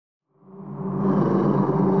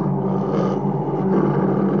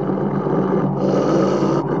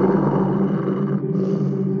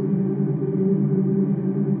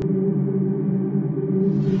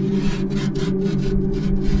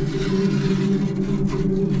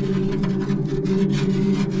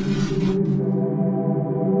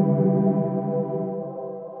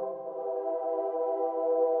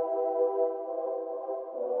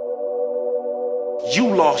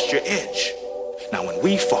lost your edge. Now, when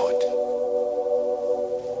we fought,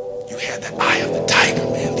 you had that eye of the tiger,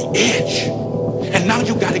 man, the edge. And now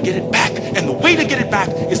you got to get it back. And the way to get it back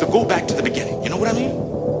is to go back to the beginning. You know what I mean?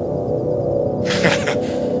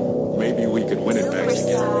 Maybe we could win it back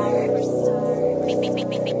together.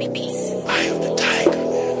 Eye of the tiger,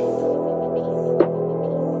 man.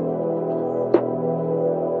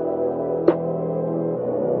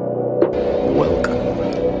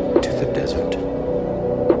 Welcome to the desert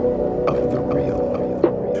of the real.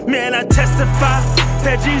 Man, I testify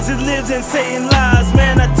that Jesus lives and Satan lies.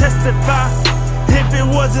 Man, I testify. If it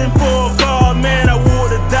wasn't for God, man, I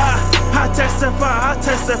would've died. I testify,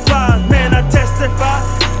 man, I testify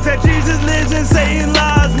that Jesus lives and Satan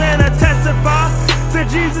lies. Man, I testify that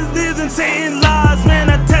Jesus lives and Satan lies. Man,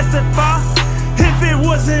 I testify. If it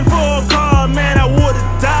wasn't for God, man, I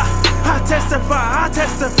would've died. I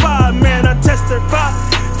testify, man, I testify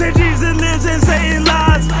that Jesus lives and Satan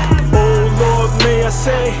lies. Oh Lord, may I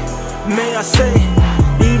say,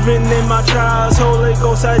 even in my trials, Holy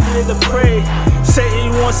Ghost, I did to pray.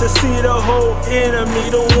 Satan wants to see the whole enemy,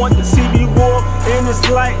 don't want to see me walk in this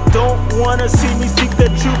light, don't want to see me speak the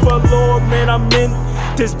truth. But Lord, man, I'm in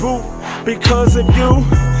this booth because of you.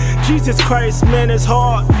 Jesus Christ, man, it's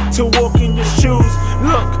hard to walk in your shoes.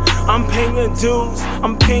 Look, I'm paying dues,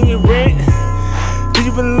 I'm paying rent.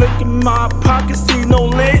 Even look in my pockets, see no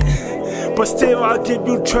lint. But still, I give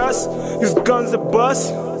you trust, these guns are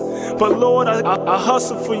bust. But Lord, I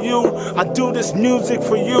hustle for you, I do this music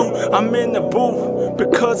for you. I'm in the booth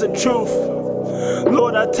because of truth.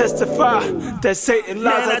 Lord, I testify that Satan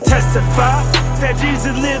lies. Man, I testify that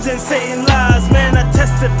Jesus lives and Satan lies. Man, I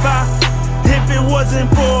testify. If it wasn't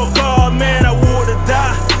for God, man, I would've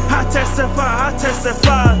died. I testify,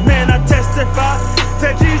 man, I testify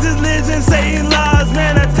that Jesus lives and Satan lies.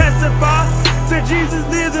 Man, I testify that Jesus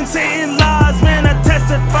lives and Satan lies. Man, I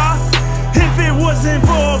testify. If it wasn't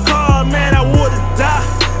for God, man, I would've died.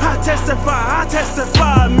 I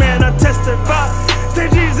testify, man, I testify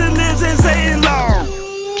that Jesus lives and Satan lies.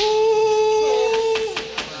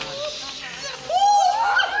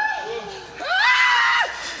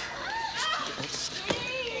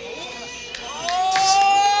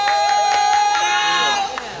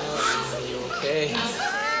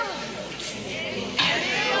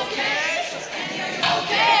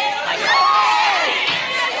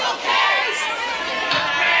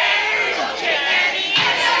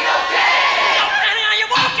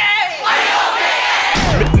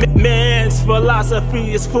 Man's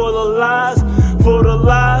philosophy is full of lies, full of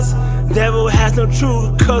lies. Devil has no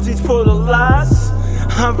truth cause he's full of lies.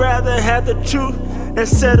 I'd rather have the truth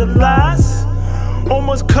instead of lies.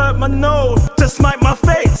 Almost cut my nose, just like my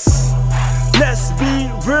face. Let's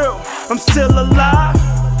be real, I'm still alive.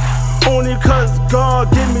 Only cause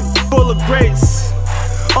God give me full of grace.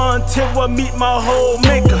 Until I meet my whole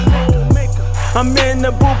maker. I'm in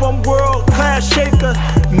the booth, I'm world class shaker.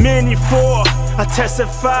 Many fall, I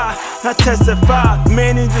testify.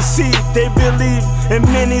 Many deceive, they believe in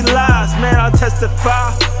many lies. Man, I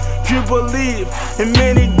testify. You believe, and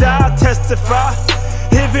many die. Testify.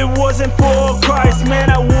 If it wasn't for Christ, man,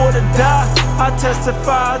 I would've died. I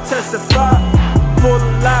testify. For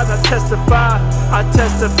the lies, I testify.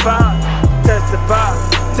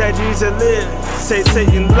 That Jesus lives, say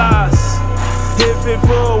Satan lies. If it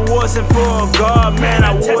wasn't for God, man,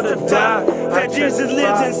 I would've died. That Jesus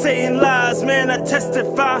lives and Satan lies, man, I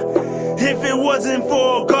testify. If it wasn't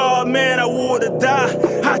for God, man, I would've died.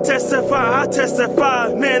 I testify,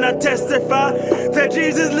 man, I testify. That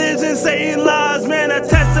Jesus lives and Satan lies, man, I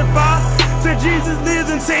testify. That Jesus lives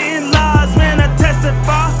and Satan lies, man, I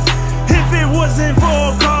testify. If it wasn't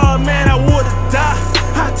for God, man, I would've died.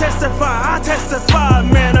 I testify,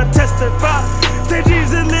 man, I testify. That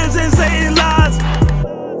Jesus lives and Satan lies.